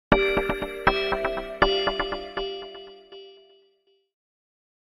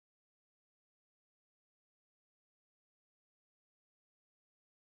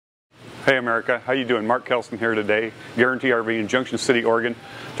Hey America, how you doing? Mark.Kelson here today, Guaranty RV in Junction City, Oregon,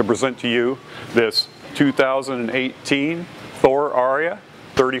 to present to you this 2018 Thor Aria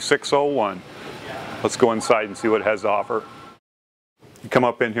 3601. Let's go inside and see what it has to offer. You come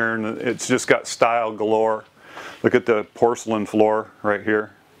up in here and it's just got style galore. Look at the porcelain floor right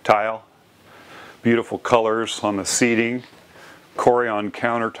here, tile. Beautiful colors on the seating. Corian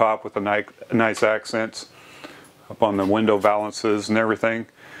countertop with a nice accents up on the window valances and everything.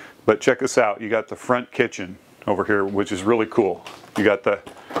 But check this out, you got the front kitchen over here, which is really cool. You got the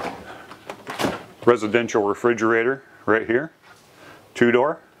residential refrigerator right here,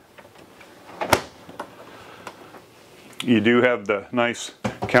 two-door. You do have the nice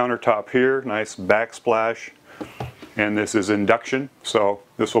countertop here, nice backsplash, and this is induction, so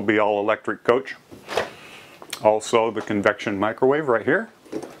this will be all electric coach. Also the convection microwave right here.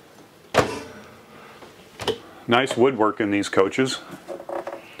 Nice woodwork in these coaches.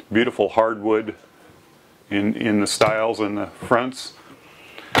 Beautiful hardwood in the styles and the fronts.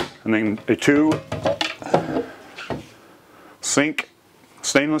 And then a sink,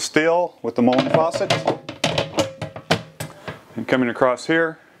 stainless steel with the Mullen faucet. And coming across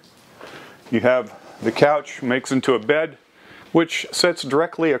here, you have the couch makes into a bed, which sits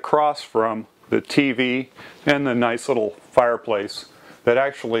directly across from the TV and the nice little fireplace that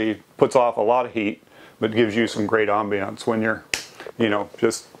actually puts off a lot of heat, but gives you some great ambiance when you're,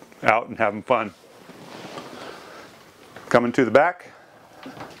 just out and having fun. Coming to the back,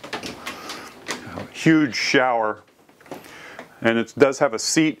 a huge shower, and it does have a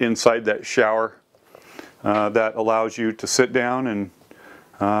seat inside that shower that allows you to sit down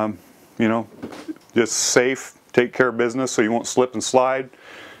and just safe, take care of business so you won't slip and slide.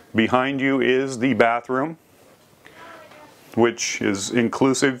 Behind you is the bathroom, which is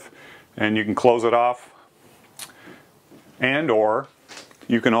inclusive, and you can close it off, or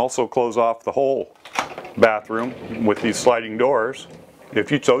you can also close off the whole bathroom with these sliding doors if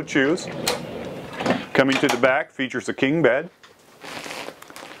you so choose. Coming to the back features a king bed,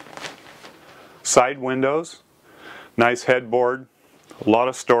 side windows, nice headboard, a lot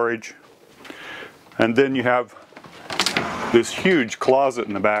of storage, and then you have this huge closet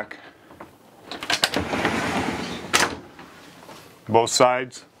in the back. Both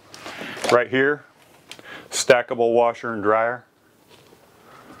sides. Right here, stackable washer and dryer.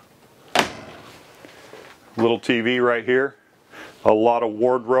 Little TV right here. A lot of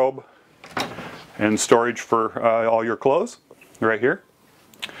wardrobe and storage for all your clothes right here.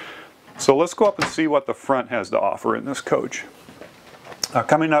 So let's go up and see what the front has to offer in this coach.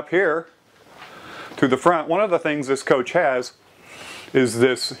 Coming up here to the front, one of the things this coach has is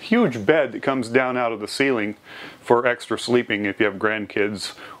this huge bed that comes down out of the ceiling for extra sleeping if you have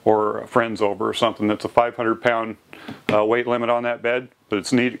grandkids or friends over or something. That's a 500-pound weight limit on that bed, but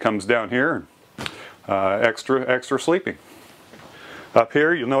it's neat. It comes down here, extra sleeping. Up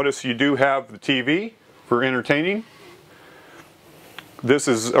here you'll notice you do have the TV for entertaining. This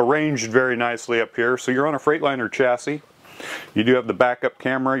is arranged very nicely up here, so you're on a Freightliner chassis. You do have the backup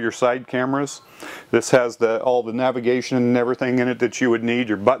camera, your side cameras. This has all the navigation and everything in it that you would need.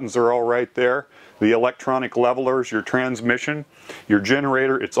 Your buttons are all right there. The electronic levelers, your transmission, your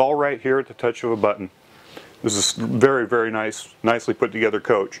generator, it's all right here at the touch of a button. This is very, very nice, nicely put together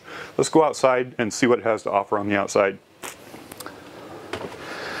coach. Let's go outside and see what it has to offer on the outside.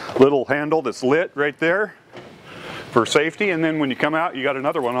 Little handle that's lit right there for safety, and then when you come out you got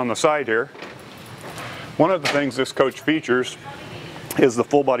another one on the side here. One of the things this coach features is the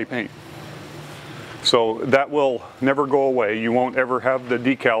full body paint. So that will never go away. You won't ever have the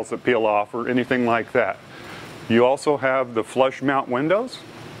decals that peel off or anything like that. You also have the flush mount windows.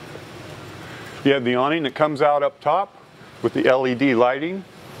 You have the awning that comes out up top with the LED lighting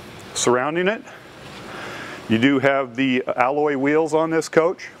surrounding it. You do have the alloy wheels on this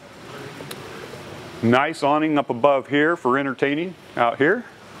coach. Nice awning up above here for entertaining out here.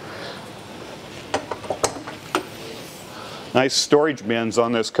 Nice storage bins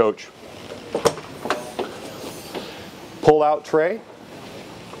on this coach. Pull-out tray.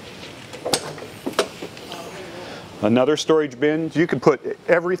 Another storage bin. You could put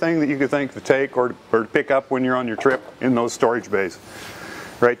everything that you could think to take or pick up when you're on your trip in those storage bays.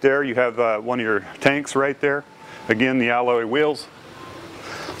 Right there you have one of your tanks right there. Again, the alloy wheels.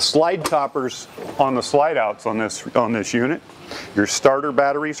 Slide toppers on the slide outs on this unit. Your starter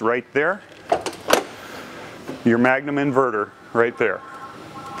batteries right there. Your Magnum inverter right there.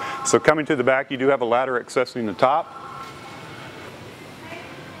 So coming to the back, you do have a ladder accessing the top.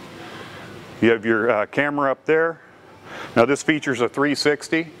 You have your camera up there. Now this features a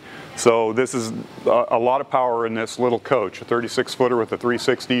 360, So this is a lot of power in this little coach. A 36-footer with a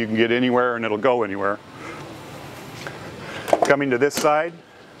 360, you can get anywhere and it'll go anywhere. Coming to this side,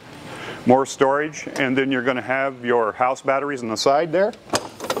 more storage, and then you're going to have your house batteries on the side there.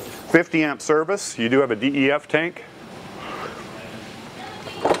 50 amp service. You do have a DEF tank.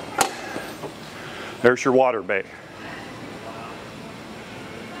 There's your water bay.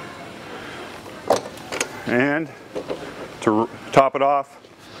 And to top it off,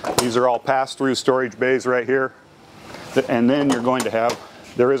 these are all pass-through storage bays right here. And then you're going to have,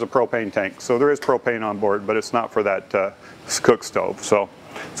 there is a propane tank. So there is propane on board, but it's not for that cook stove. So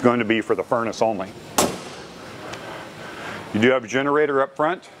it's going to be for the furnace only. You do have a generator up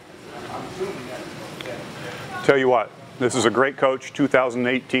front. Tell you what, this is a great coach,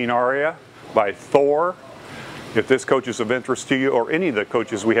 2018 Aria by Thor. If this coach is of interest to you, or any of the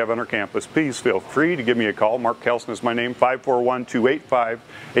coaches we have on our campus, please feel free to give me a call. Mark.Kelson is my name,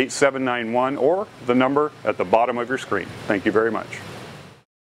 541-285-8791, or the number at the bottom of your screen. Thank you very much.